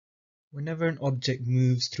Whenever an object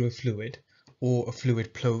moves through a fluid or a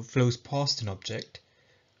fluid flows past an object,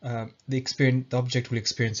 the object will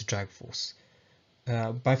experience a drag force.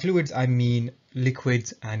 By fluids, I mean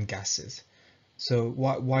liquids and gases. So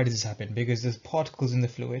why does this happen? Because there's particles in the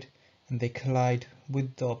fluid and they collide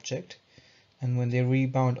with the object, and when they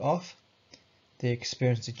rebound off, they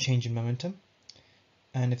experience a change in momentum.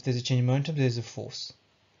 And if there's a change in momentum, there's a force.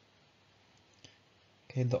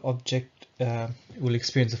 Okay, the object will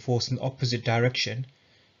experience a force in the opposite direction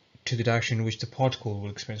to the direction in which the particle will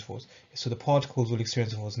experience force. So the particles will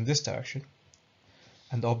experience a force in this direction,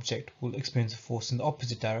 and the object will experience a force in the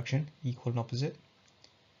opposite direction, equal and opposite.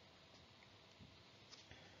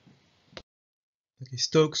 Okay,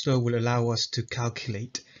 Stokes Law will allow us to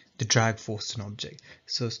calculate the drag force in an object.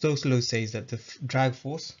 So Stokes Law says that the drag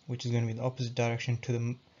force, which is going to be in the opposite direction to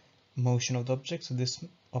the motion of the object, so this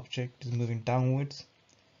object is moving downwards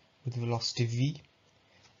with velocity v,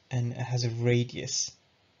 and it has a radius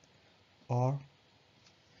r,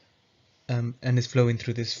 and is flowing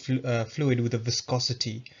through this fluid with a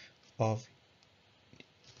viscosity of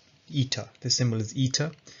eta. The symbol is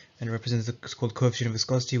eta, and it represents it's called coefficient of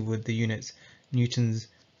viscosity with the units newtons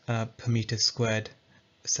per meter squared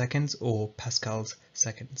seconds or pascals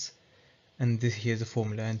seconds. And this here is the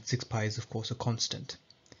formula, and 6 pi is of course a constant,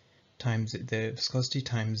 times the viscosity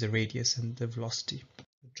times the radius and the velocity. A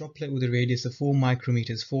droplet with a radius of 4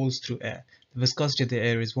 micrometers falls through air. The viscosity of the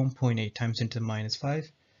air is 1.8 times 10 to the minus 5.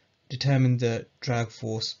 Determine the drag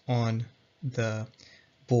force on the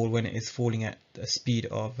ball when it is falling at a speed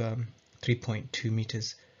of 3.2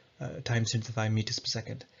 meters times 10 to the 5 meters per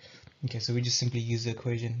second. Okay, so we just simply use the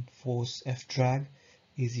equation force F drag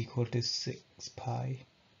is equal to 6 pi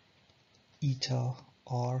eta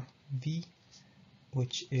r v,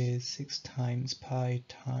 which is 6 times pi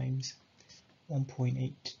times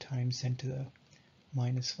 1.8 times 10 to the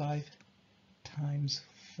minus 5 times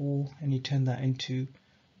 4, and you turn that into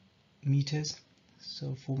meters,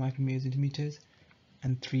 so 4 micrometers into meters,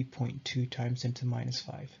 and 3.2 times 10 to the minus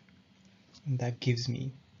 5, and that gives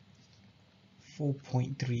me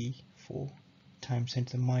 4.34 times 10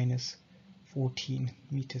 to the minus 14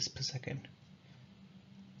 meters per second.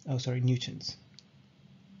 Oh, sorry, newtons,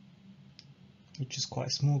 which is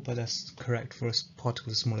quite small, but that's correct for a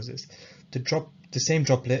particle as small as this. The same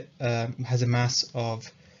droplet has a mass of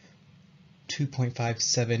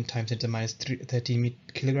 2.57 times 10 to the minus 13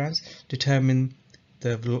 kilograms. Determine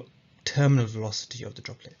the terminal velocity of the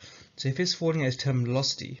droplet. So if it's falling at its terminal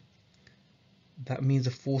velocity, that means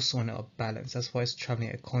the force on it are balanced. That's why it's traveling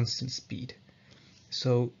at a constant speed.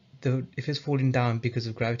 So if it's falling down because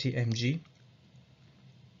of gravity, mg,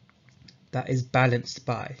 that is balanced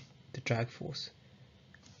by the drag force,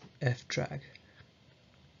 F drag.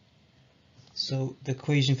 So the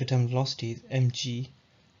equation for terminal velocity is mg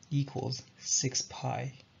equals 6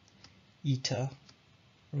 pi eta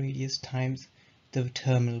radius times the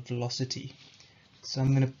terminal velocity. So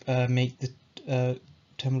I'm going to make the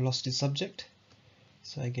terminal velocity subject.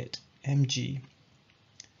 So I get mg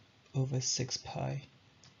over 6 pi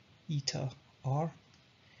eta r,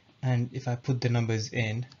 and if I put the numbers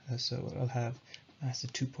in, so I'll have mass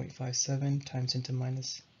of 2.57 times 10 to the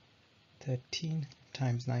minus 13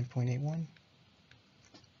 times 9.81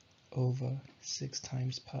 over 6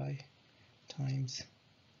 times pi times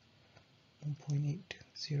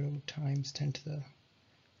 1.80 times 10 to the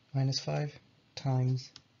minus 5 times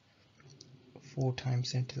 4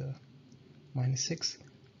 times 10 to the minus 6.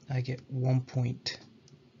 I get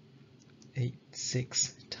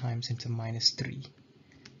 1.86 times 10 to the minus 3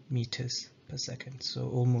 meters per second, so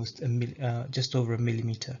almost just over a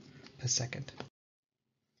millimeter per second.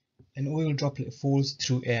 An oil droplet falls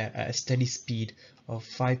through air at a steady speed of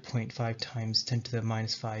 5.5 times 10 to the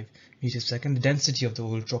minus 5 meters per second. The density of the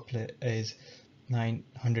oil droplet is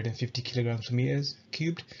 950 kilograms per meters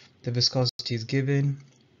cubed. The viscosity is given.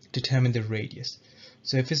 Determine the radius.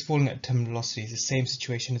 So if it's falling at terminal velocity, it's the same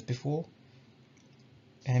situation as before.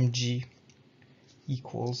 Mg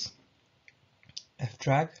equals F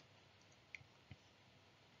drag.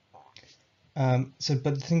 But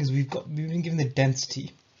the thing is, we've been given the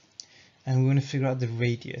density, and we want to figure out the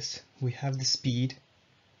radius. We have the speed,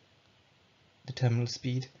 the terminal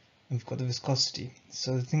speed, and we've got the viscosity.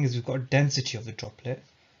 So the thing is, we've got a density of the droplet.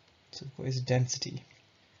 So what is density?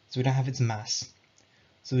 So we don't have its mass.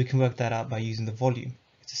 So we can work that out by using the volume.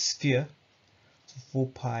 It's a sphere, so 4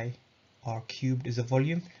 pi r cubed is a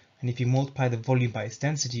volume, and if you multiply the volume by its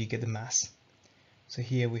density, you get the mass. So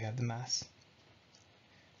here we have the mass,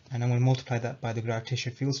 and I'm going to multiply that by the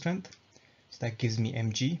gravitational field strength. So that gives me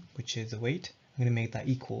mg, which is the weight. I'm going to make that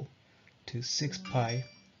equal to 6 pi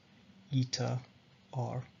eta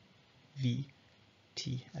r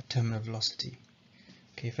vt at terminal velocity.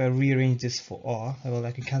 Okay, if I rearrange this for r, well,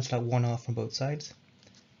 I can cancel out 1r from both sides.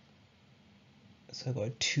 So I got a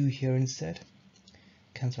 2 here instead.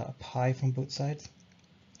 Cancel out a pi from both sides.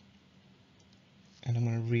 And I'm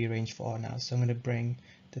going to rearrange for r now. So I'm going to bring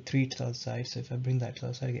the 3 to the other side. So if I bring that to the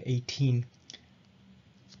other side, I get 18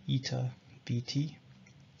 eta vt.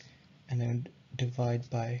 And then divide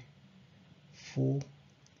by 4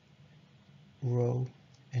 rho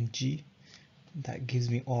and g. That gives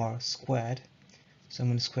me r squared. So I'm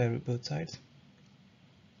going to square root both sides.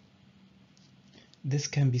 This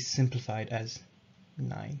can be simplified as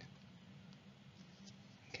 9.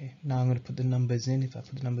 Okay, now I'm going to put the numbers in. If I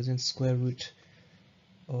put the numbers in, square root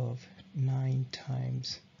of 9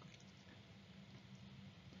 times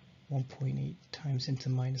 1.8 times 10 to the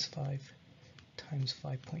minus 5 times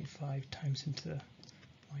 5.5 times 10 to the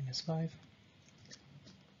minus 5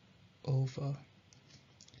 over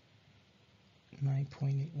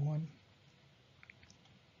 9.81.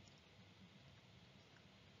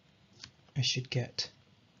 I should get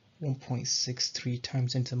 1.63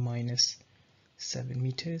 times 10 to the minus 7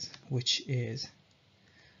 meters, which is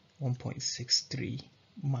 1.63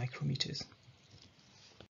 micrometers.